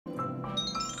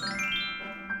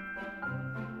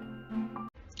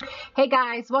Hey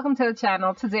guys, welcome to the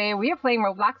channel. Today we are playing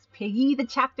Roblox Piggy, the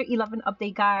chapter 11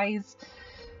 update, guys.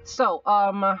 So,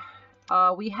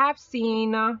 we have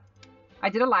seen, I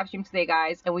did a live stream today,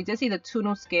 guys, and we did see the two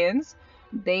new skins.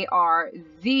 They are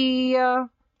the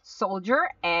soldier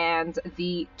and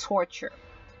the torture.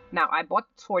 Now, I bought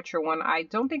the torture one. I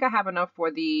don't think I have enough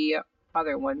for the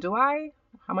other one, do I?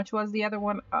 How much was the other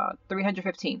one?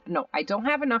 315. No, I don't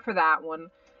have enough for that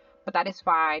one. But that is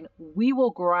fine. We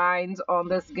will grind on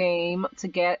this game to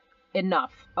get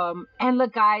enough. And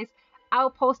look, guys,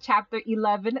 Outpost chapter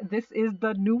 11. This is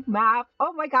the new map.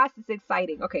 Oh my gosh, it's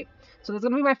exciting. Okay, so this is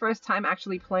gonna be my first time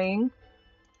actually playing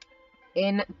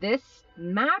in this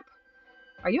map.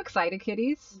 Are you excited,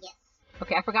 kitties? Yes.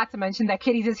 Okay, I forgot to mention that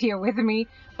Kitties is here with me,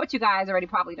 but you guys already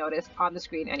probably noticed on the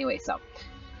screen anyway, so.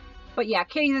 But yeah,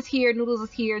 Kitties is here, Noodles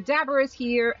is here, Dabber is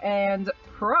here, and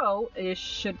Pro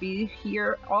should be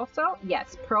here also.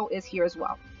 Yes, Pro is here as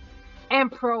well.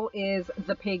 And Pro is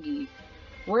the Piggy.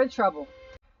 We're in trouble.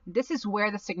 This is where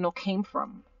the signal came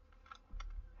from.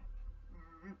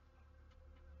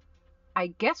 I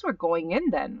guess we're going in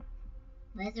then.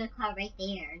 There's a car right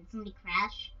there. Did somebody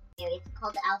crash? It's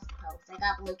called the Outpost. I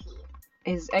got blue key.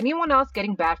 Is anyone else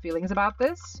getting bad feelings about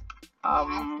this? Yes,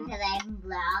 because I'm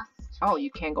lost. Oh,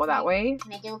 you can't go that way?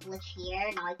 Can I do a glitch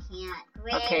here? No, I can't.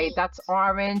 Great. Okay, that's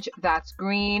orange. That's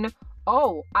green.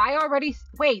 Oh, I already...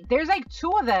 Wait, there's like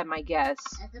two of them, I guess.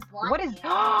 What is...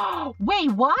 Oh,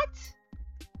 wait, what?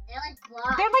 They're like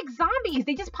blocks. They're like zombies.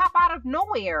 They just pop out of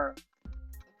nowhere. They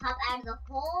pop out of the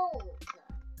holes.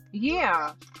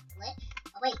 Yeah. Glitch?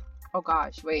 Oh, wait. Oh,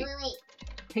 gosh, wait. Wait.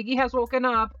 Piggy has woken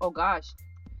up. Oh, gosh.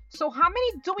 So how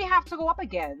many do we have to go up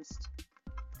against?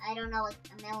 I don't know. It's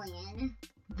a million.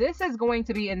 This is going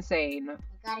to be insane. I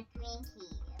got a green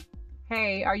key.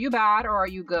 Hey, are you bad or are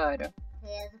you good? There's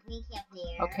a green key up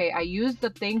there. Okay, I used the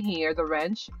thing here, the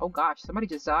wrench. Oh gosh, somebody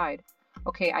just died.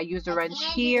 Okay, I used the wrench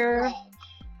here.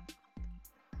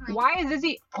 Why is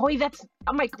Izzy... Oh, that's...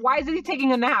 I'm like, why is Izzy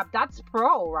taking a nap? That's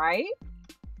Pro, right?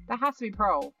 That has to be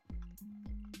Pro.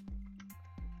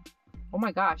 Oh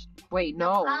my gosh. Wait,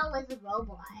 no. Pro is a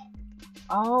robot.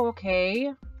 Oh,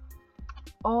 okay.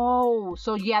 Oh,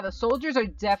 so yeah, the soldiers are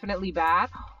definitely bad.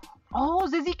 Oh,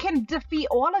 Zizzy can defeat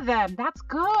all of them. That's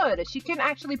good. She can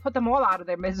actually put them all out of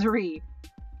their misery.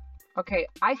 Okay,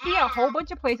 I see a whole bunch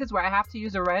of places where I have to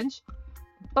use a wrench,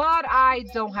 but I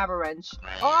don't have a wrench.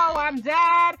 Oh, I'm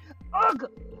dead. Ugh.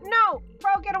 No,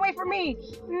 bro, get away from me.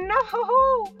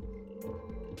 No.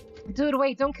 Dude,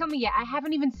 wait, don't kill me yet. I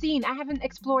haven't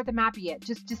explored the map yet.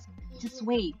 Just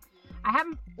wait. I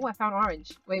haven't... Oh, I found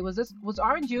orange. Wait, was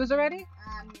orange used already? No.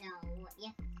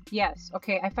 Yes. Yes.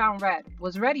 Okay, I found red.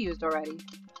 Was red used already? No,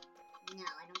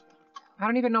 I don't think so. I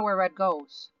don't even know where red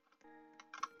goes.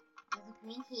 There's a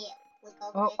green key.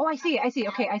 Oh, I see it.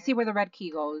 Okay, I see where the red key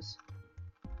goes.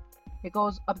 It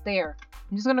goes up there.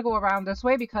 I'm just gonna go around this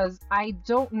way because I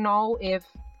don't know if...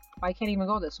 I can't even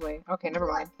go this way. Okay, never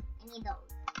mind. I need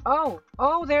those.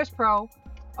 Oh, there's Pro.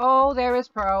 Oh, there is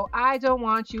Pro. I don't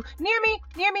want you. Near me.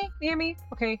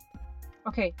 Okay.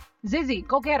 Zizzy,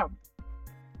 go get him.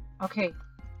 Okay.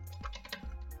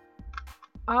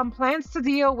 Plans to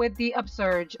deal with the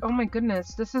upsurge. Oh my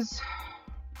goodness, this is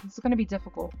gonna be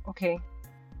difficult. Okay.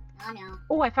 No.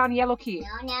 Oh, I found a yellow key.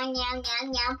 No,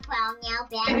 Pro,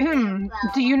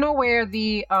 Do you know where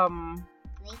the green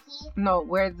key? No,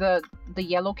 where the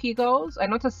yellow key goes? I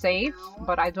know it's a safe, No.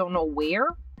 but I don't know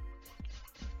where.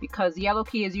 Because yellow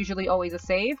key is usually always a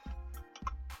safe.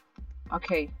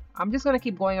 Okay, I'm just gonna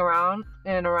keep going around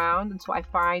and around until I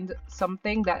find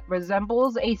something that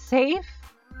resembles a safe.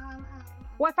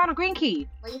 Oh, I found a green key.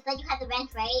 Well, you said you had the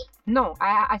wrench, right? No,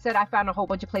 I said I found a whole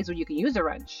bunch of places where you can use a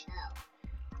wrench. Oh.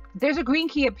 There's a green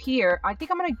key up here. I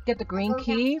think I'm gonna get the green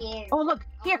key. Downstairs. Oh, look.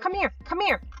 Here, come here.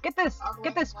 Get this.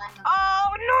 Get this. One.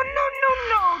 Oh, no.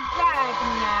 Dag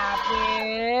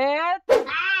nabbit.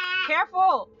 Ah!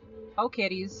 Careful. Oh,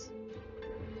 kitties.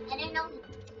 I didn't know.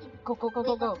 Go.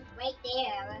 Right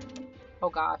there. Oh,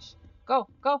 gosh. Go.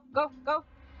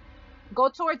 Go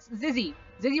towards Zizzy.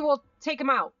 Zizzy will take him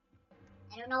out.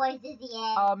 I don't know where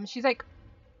Zizzy is. She's like,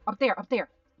 up there.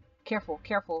 Careful.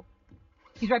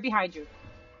 He's right behind you.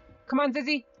 Come on,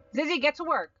 Zizzy. Zizzy, get to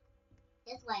work.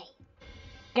 This way.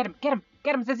 Get him,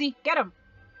 Zizzy. Get him.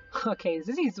 Okay,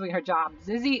 Zizzy's doing her job.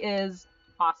 Zizzy is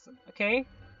awesome, okay?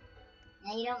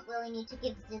 Now you don't really need to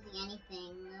give Zizzy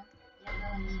anything. You don't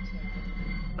really need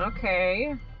to.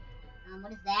 Okay.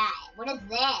 What is that? What is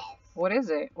this? What is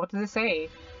it? What does it say? It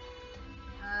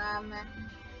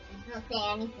doesn't say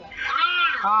anything.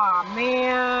 Ow! Aw,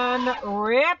 man.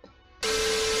 Rip.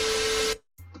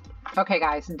 Okay,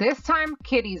 guys, this time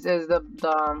Kitties is the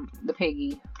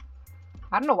Piggy.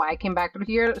 I don't know why I came back through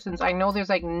here, since I know there's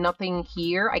like nothing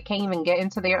here. I can't even get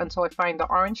into there until I find the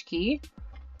orange key.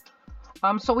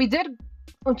 So we did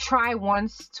try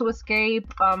once to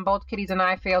escape. Both kitties and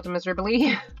I failed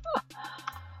miserably.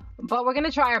 But we're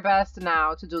gonna try our best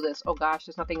now to do this. Oh gosh,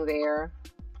 there's nothing there.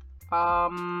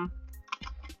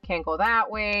 Can't go that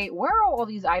way. Where are all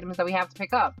these items that we have to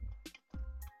pick up?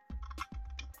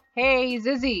 Hey,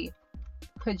 Zizzy.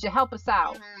 Could you help us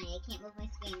out? I can't move my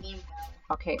screen. There we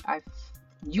go. Okay,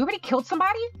 you already killed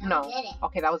somebody? No. I didn't.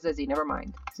 Okay, that was Zizzy. Never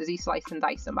mind. Zizzy sliced and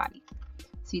diced somebody.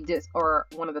 See this, or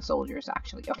one of the soldiers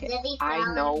actually. Okay,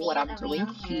 I know what I'm doing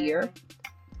here.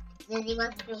 Zizzy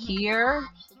was here.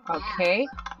 Okay.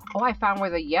 Oh, I found where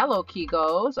the yellow key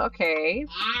goes. Okay.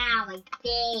 Ow, my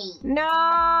face.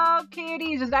 No,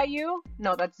 kitties. Is that you?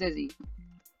 No, that's Zizzy.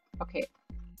 Okay.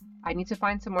 I need to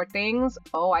find some more things.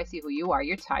 Oh, I see who you are.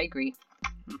 You're Tigry.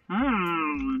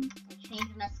 I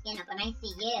changed my skin up and I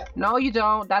see you. No, you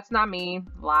don't. That's not me.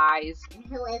 Lies. And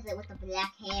who is it with the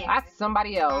black hair? That's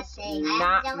somebody else.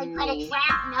 Not me. Put a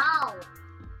trap. No.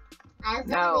 I was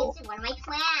gonna waste one of my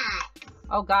traps.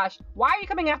 Oh gosh. Why are you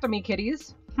coming after me,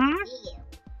 kitties?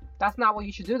 That's not what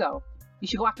you should do, though. You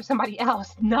should go after somebody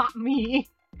else, not me.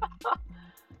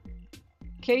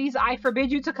 Kitties, I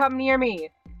forbid you to come near me.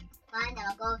 Fine, then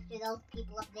I'll go after those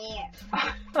people up there.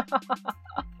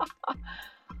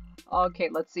 Okay,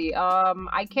 let's see.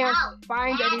 I can't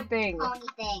find anything. Pony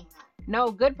thing.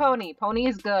 No, good pony. Pony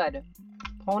is good.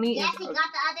 Pony yes, is he got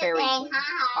the other very thing. good.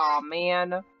 Oh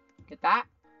man, get that?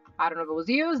 I don't know if it was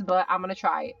used, but I'm gonna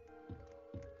try it.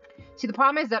 See, the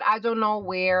problem is that I don't know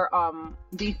where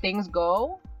these things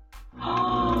go.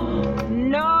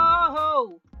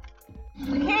 No,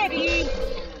 kitty.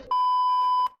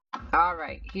 All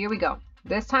right, here we go.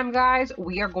 This time, guys,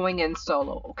 we are going in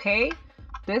solo. Okay.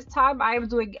 This time I am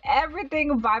doing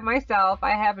everything by myself.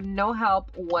 I have no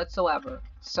help whatsoever.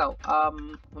 So,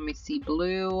 let me see.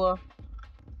 Blue.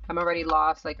 I'm already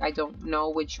lost. Like, I don't know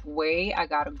which way I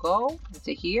gotta go. Is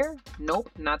it here? Nope,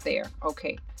 not there.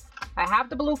 Okay. I have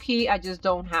the blue key. I just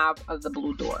don't have the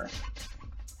blue door.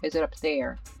 Is it up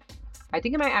there? I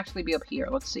think it might actually be up here.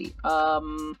 Let's see. Are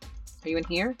you in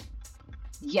here?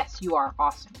 Yes, you are.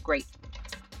 Awesome. Great.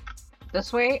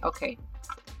 This way? Okay.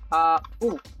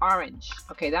 Ooh, orange.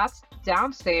 Okay, that's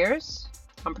downstairs.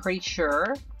 I'm pretty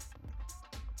sure.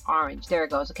 Orange. There it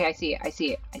goes. Okay, I see it. I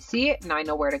see it. I see it. Now I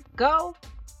know where to go.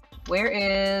 Where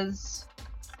is...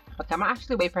 Okay, I'm gonna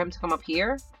actually wait for him to come up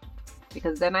here,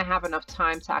 because then I have enough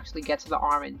time to actually get to the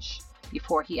orange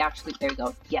before he actually... There we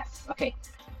go. Yes. Okay.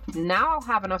 Now I'll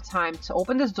have enough time to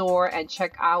open this door and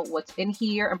check out what's in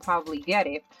here and probably get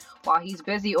it while he's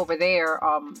busy over there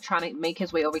trying to make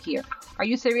his way over here. Are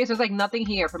you serious? There's like nothing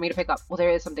here for me to pick up. Well, there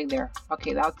is something there.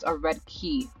 Okay, that's a red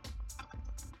key.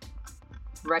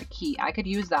 Red key. I could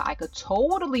use that. I could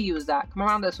totally use that. Come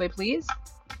around this way, please.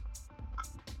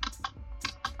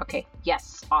 Okay.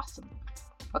 Yes. Awesome.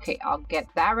 Okay, I'll get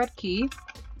that red key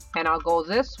and I'll go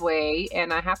this way,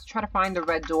 and I have to try to find the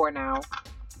red door now.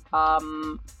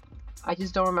 I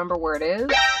just don't remember where it is.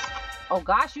 Oh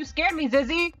gosh, you scared me,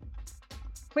 Zizzy.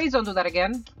 Please don't do that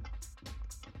again.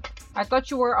 I thought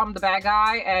you were the bad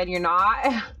guy, and you're not.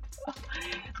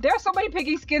 There are so many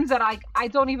Piggy skins that I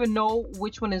don't even know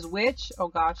which one is which. Oh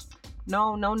gosh.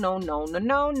 No, no, no, no, no,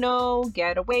 no, no.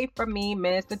 Get away from me,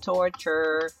 Mr.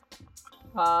 Torture.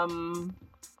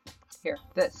 Here,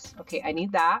 this. Okay, I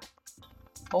need that.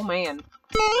 Oh man.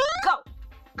 Go!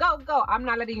 Go, go! I'm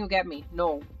not letting you get me.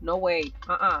 No, no way.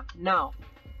 No.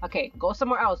 Okay, go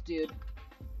somewhere else, dude.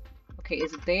 Okay,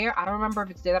 is it there? I don't remember if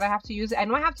it's there that I have to use it. I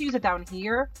know I have to use it down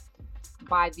here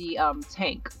by the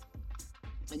tank.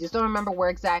 I just don't remember where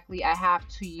exactly I have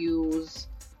to use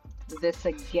this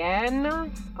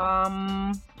again.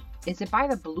 Is it by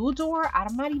the blue door?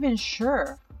 I'm not even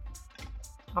sure.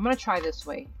 I'm gonna try this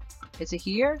way. Is it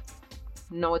here?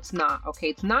 No, it's not. Okay,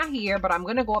 it's not here, but I'm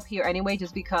gonna go up here anyway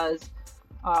just because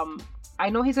I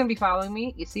know he's gonna be following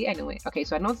me. You see? Anyway. Okay,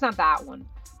 so I know it's not that one.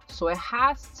 So it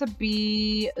has to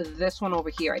be this one over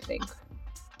here, I think.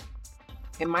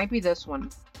 It might be this one.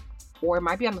 Or it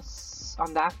might be on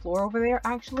that floor over there,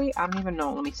 actually. I don't even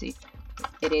know. Let me see.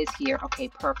 It is here. Okay,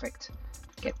 perfect.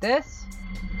 Get this.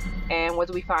 And what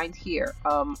do we find here?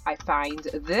 I find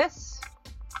this,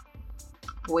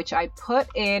 which I put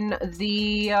in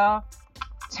the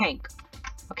tank.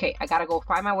 Okay, I gotta go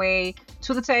find my way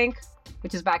to the tank,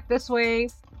 which is back this way.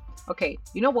 Okay,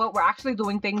 you know what? We're actually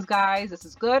doing things, guys. This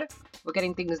is good. We're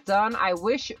getting things done. I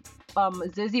wish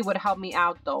Zizzy would help me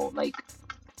out, though. Like,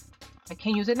 I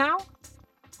can't use it now?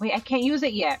 Wait, I can't use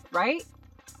it yet, right?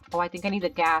 Oh, I think I need the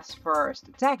gas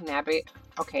first. Dagnabbit.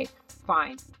 Okay,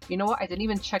 fine. You know what? I didn't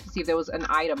even check to see if there was an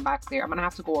item back there. I'm gonna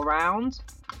have to go around.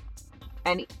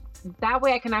 And that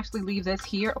way I can actually leave this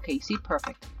here. Okay, see?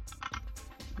 Perfect.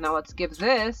 Now let's give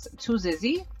this to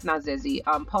Zizzy. Not Zizzy,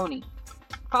 Pony.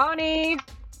 Pony!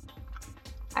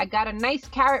 I got a nice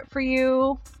carrot for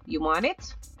you. You want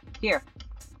it? Here.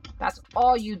 That's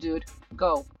all you, dude.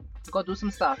 Go. Go do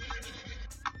some stuff.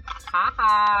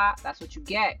 Haha. That's what you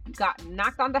get. You got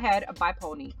knocked on the head by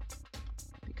Pony.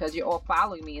 Because you're all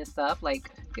following me and stuff.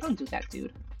 Like, you don't do that,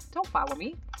 dude. Don't follow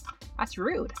me. That's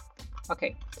rude.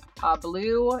 Okay.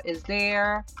 Blue is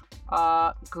there.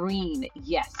 Green.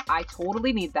 Yes, I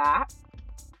totally need that.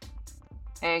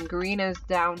 And green is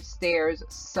downstairs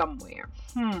somewhere.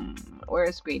 Where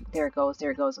is green? There it goes.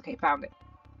 There it goes. Okay, found it.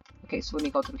 Okay, so let me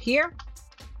go through here.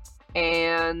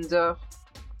 And...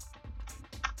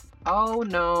 oh,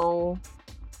 no.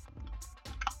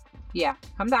 Yeah,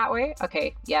 come that way.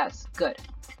 Okay, yes, good.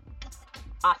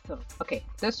 Awesome. Okay,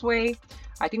 this way.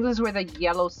 I think this is where the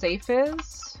yellow safe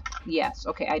is. Yes,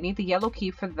 okay, I need the yellow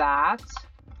key for that.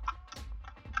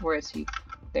 Where is he?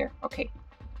 There, okay.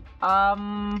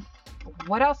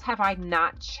 What else have I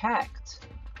not checked?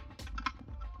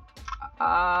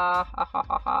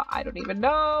 I don't even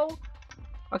know.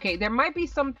 Okay, there might be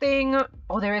something.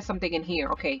 Oh, there is something in here.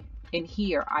 Okay, in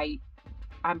here.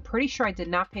 I'm pretty sure I did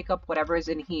not pick up whatever is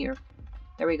in here.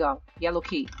 There we go. Yellow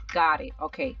key. Got it.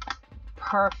 Okay.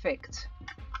 Perfect.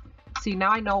 See, now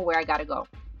I know where I gotta go.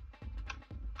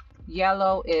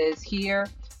 Yellow is here.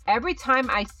 Every time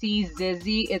I see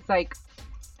Zizzy, it's like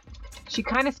she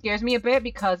kind of scares me a bit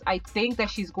because I think that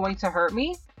she's going to hurt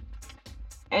me.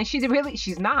 And she's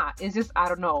not. It's just, I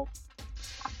don't know.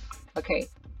 Okay,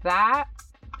 that.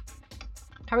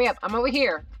 Hurry up, I'm over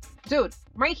here. Dude,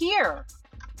 right here.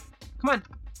 Come on.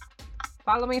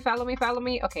 Follow me, follow me, follow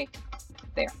me. Okay,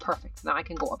 there, perfect. Now I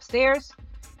can go upstairs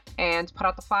and put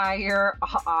out the fire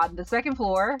on the second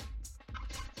floor.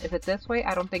 Is it this way?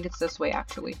 I don't think it's this way,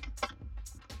 actually.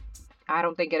 I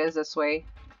don't think it is this way.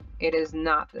 It is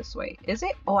not this way. Is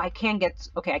it? Oh, I can get...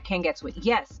 okay, I can get to it.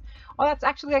 Yes. Oh, that's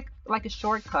actually like a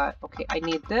shortcut. Okay, I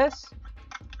need this.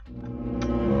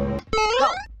 Go!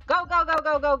 Go, go, go,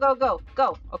 go, go, go, go,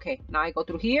 go. Okay, now I go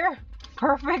through here.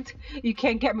 Perfect. You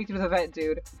can't get me through the vent,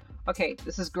 dude. Okay,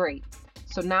 this is great.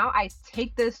 So now I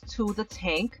take this to the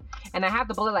tank. And I have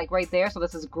the bullet like right there, so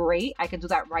this is great. I can do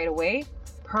that right away.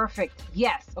 Perfect.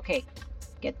 Yes. Okay.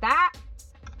 Get that.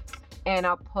 And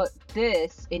I'll put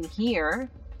this in here.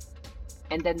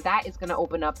 And then that is going to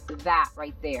open up that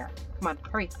right there. Come on,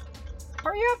 hurry.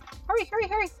 Hurry up. Hurry, hurry,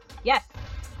 hurry. Yes.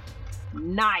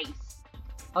 Nice.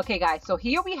 Okay, guys. So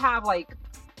here we have like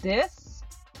this.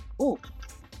 Ooh.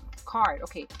 Card.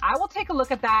 Okay. I will take a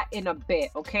look at that in a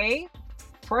bit, okay?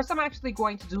 First, I'm actually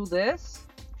going to do this.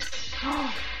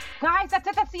 Guys, that's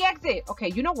it. That's the exit.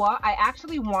 Okay, you know what? I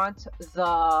actually want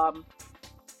the...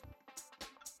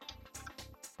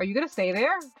 Are you going to stay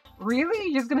there?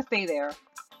 Really? You're just going to stay there?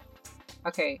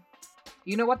 Okay.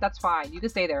 You know what? That's fine. You can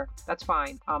stay there. That's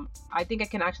fine. I think I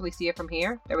can actually see it from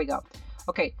here. There we go.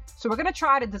 Okay, so we're going to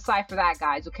try to decipher that,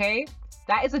 guys, okay?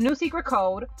 That is a new secret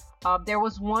code. There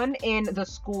was one in the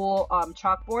school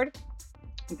chalkboard.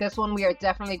 This one we are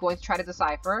definitely going to try to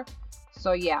decipher.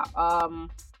 So, yeah. I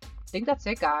think that's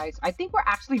it, guys. I think we're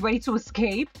actually ready to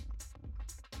escape.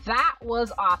 That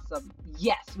was awesome.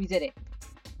 Yes, we did it.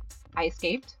 I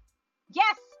escaped.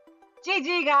 Yes!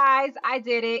 GG, guys. I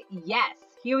did it. Yes.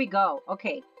 Here we go.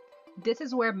 Okay. This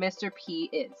is where Mr. P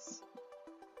is.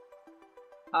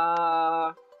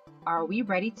 Are we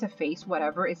ready to face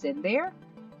whatever is in there?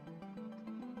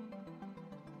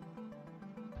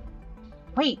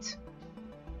 Wait.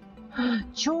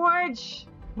 George!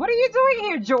 What are you doing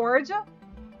here, George?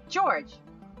 George,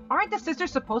 aren't the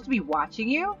sisters supposed to be watching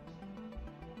you?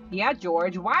 Yeah,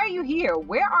 George, why are you here?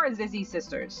 Where are Zizzy's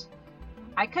sisters?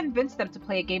 I convinced them to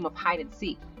play a game of hide and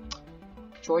seek.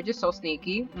 George is so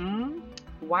sneaky.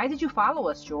 Why did you follow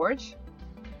us, George?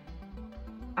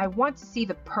 I want to see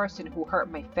the person who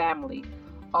hurt my family.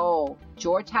 Oh,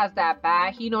 George has that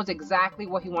bat. He knows exactly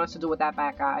what he wants to do with that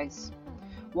bat, guys.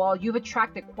 Well, you've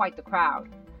attracted quite the crowd.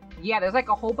 Yeah, there's like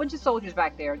a whole bunch of soldiers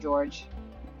back there, George.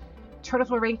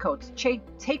 Turtles with raincoats.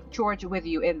 Take George with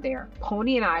you in there.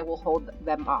 Pony and I will hold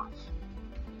them off.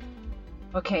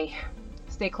 Okay.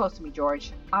 Stay close to me,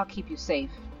 George. I'll keep you safe.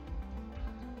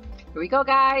 Here we go,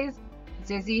 guys.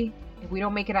 Zizzy, if we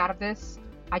don't make it out of this,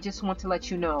 I just want to let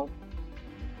you know.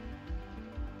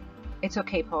 It's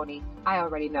okay, Pony. I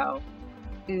already know.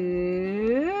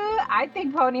 Ooh, I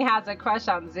think Pony has a crush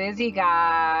on Zizzy,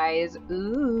 guys.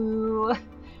 Ooh.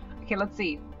 Okay, let's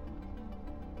see.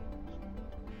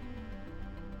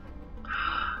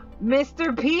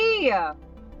 Mr. P!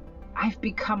 I've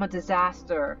become a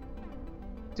disaster.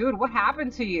 Dude, what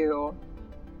happened to you?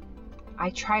 I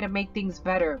tried to make things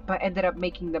better, but ended up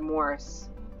making them worse.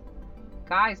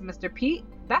 Guys, Mr. P?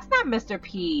 That's not Mr.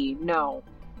 P, no.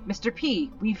 Mr.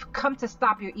 P, we've come to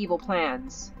stop your evil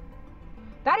plans.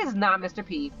 That is not Mr.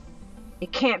 P.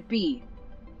 It can't be.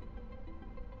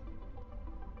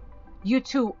 You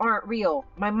two aren't real.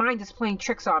 My mind is playing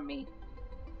tricks on me.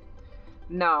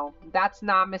 No, that's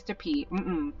not Mr. P.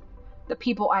 The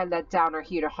people I let down are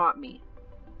here to haunt me.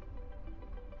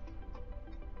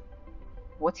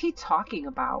 What's he talking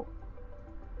about?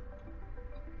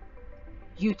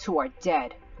 You two are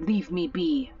dead. Leave me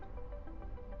be.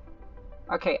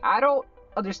 Okay, I don't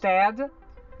understand.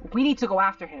 We need to go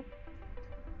after him.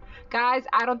 Guys,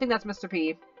 I don't think that's Mr.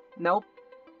 P. Nope.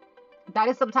 That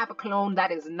is some type of clone.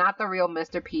 That is not the real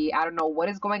Mr. P. I don't know what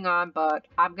is going on, but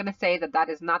I'm going to say that that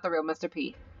is not the real Mr.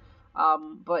 P.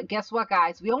 But guess what,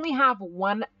 guys? We only have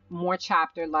one more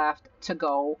chapter left to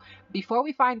go before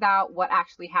we find out what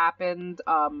actually happened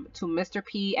to Mr.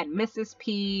 P and Mrs.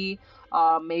 P.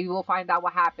 Maybe we'll find out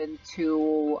what happened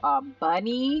to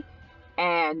Bunny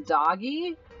and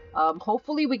Doggy.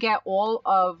 Hopefully we get all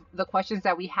of the questions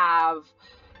that we have,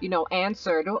 you know,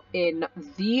 answered in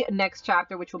the next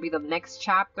chapter, which will be the next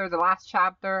chapter, the last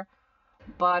chapter.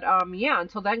 But yeah,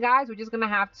 until then, guys, we're just gonna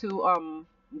have to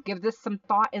give this some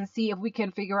thought and see if we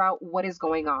can figure out what is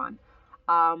going on.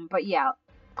 But yeah,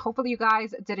 hopefully you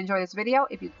guys did enjoy this video.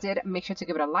 If you did, make sure to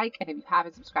give it a like, and if you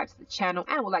haven't subscribed to the channel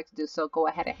and would like to do so, go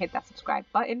ahead and hit that subscribe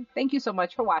button. Thank you so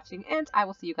much for watching, and I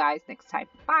will see you guys next time.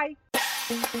 Bye.